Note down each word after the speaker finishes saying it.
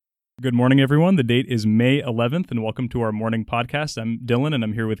Good morning, everyone. The date is May 11th, and welcome to our morning podcast. I'm Dylan, and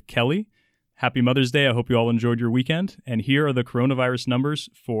I'm here with Kelly. Happy Mother's Day. I hope you all enjoyed your weekend. And here are the coronavirus numbers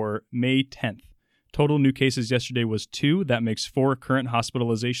for May 10th. Total new cases yesterday was 2. That makes 4 current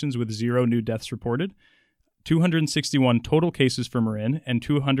hospitalizations with 0 new deaths reported. 261 total cases for Marin and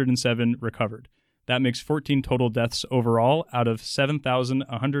 207 recovered. That makes 14 total deaths overall out of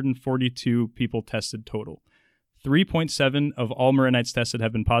 7,142 people tested total. 3.7 of all Marinites tested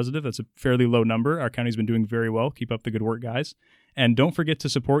have been positive. That's a fairly low number. Our county's been doing very well. Keep up the good work, guys. And don't forget to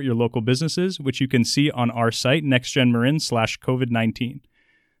support your local businesses, which you can see on our site, NextGenMarin/COVID-19.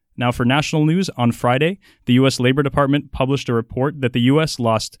 Now for national news, on Friday, the U.S. Labor Department published a report that the U.S.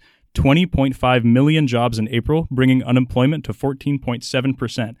 lost 20.5 million jobs in April, bringing unemployment to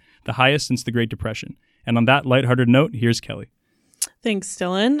 14.7%, the highest since the Great Depression. And on that lighthearted note, here's Kelly. Thanks,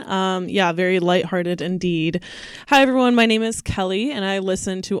 Dylan. Very lighthearted indeed. Hi, everyone. My name is Kelly, and I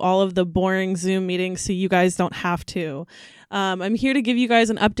listen to all of the boring Zoom meetings so you guys don't have to. I'm here to give you guys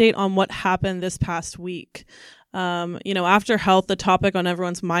an update on what happened this past week. After health, the topic on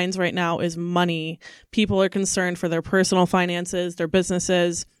everyone's minds right now is money. People are concerned for their personal finances, their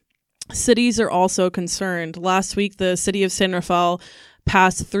businesses. Cities are also concerned. Last week, the city of San Rafael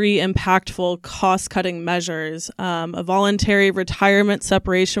passed 3 impactful cost-cutting measures. A voluntary retirement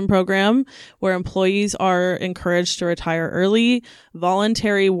separation program where employees are encouraged to retire early,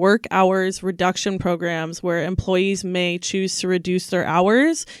 voluntary work hours reduction programs where employees may choose to reduce their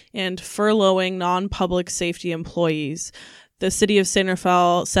hours, and furloughing non-public safety employees. The city of San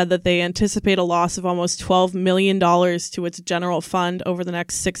Rafael said that they anticipate a loss of almost $12 million to its general fund over the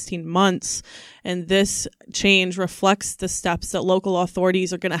next 16 months. And this change reflects the steps that local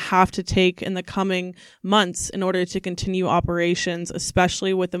authorities are going to have to take in the coming months in order to continue operations,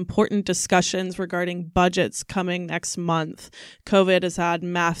 especially with important discussions regarding budgets coming next month. COVID has had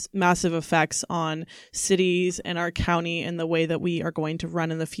massive effects on cities and our county and the way that we are going to run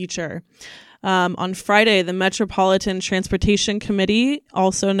in the future. On Friday, the Metropolitan Transportation Committee,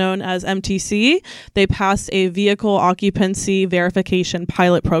 also known as MTC, they passed a vehicle occupancy verification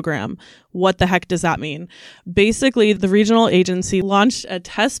pilot program. What the heck does that mean? Basically, the regional agency launched a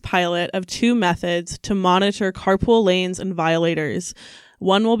test pilot of 2 methods to monitor carpool lanes and violators.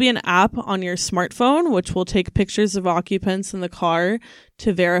 One will be an app on your smartphone, which will take pictures of occupants in the car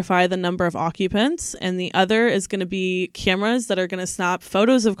to verify the number of occupants. And the other is going to be cameras that are going to snap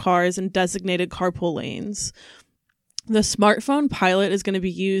photos of cars in designated carpool lanes. The smartphone pilot is going to be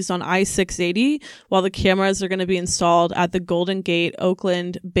used on I-680, while the cameras are going to be installed at the Golden Gate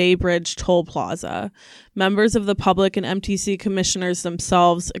Oakland Bay Bridge Toll Plaza. Members of the public and MTC commissioners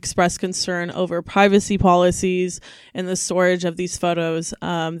themselves expressed concern over privacy policies and the storage of these photos.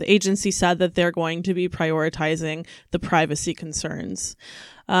 The agency said that they're going to be prioritizing the privacy concerns.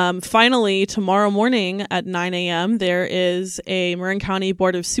 Finally, tomorrow morning at 9 a.m., there is a Marin County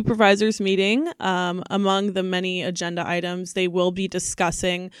Board of Supervisors meeting. Among the many agenda items, they will be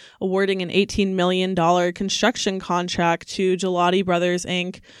discussing awarding an $18 million construction contract to Gelati Brothers,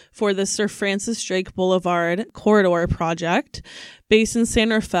 Inc. for the Sir Francis Drake Boulevard Corridor project. Based in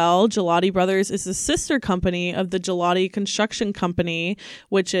San Rafael, Gelati Brothers is the sister company of the Gelati Construction Company,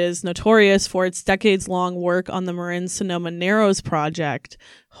 which is notorious for its decades-long work on the Marin-Sonoma Narrows project.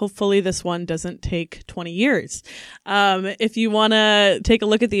 Hopefully this one doesn't take 20 years. If you want to take a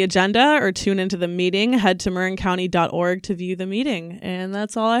look at the agenda or tune into the meeting, head to marincounty.org to view the meeting. And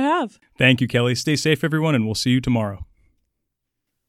that's all I have. Thank you, Kelly. Stay safe, everyone, and we'll see you tomorrow.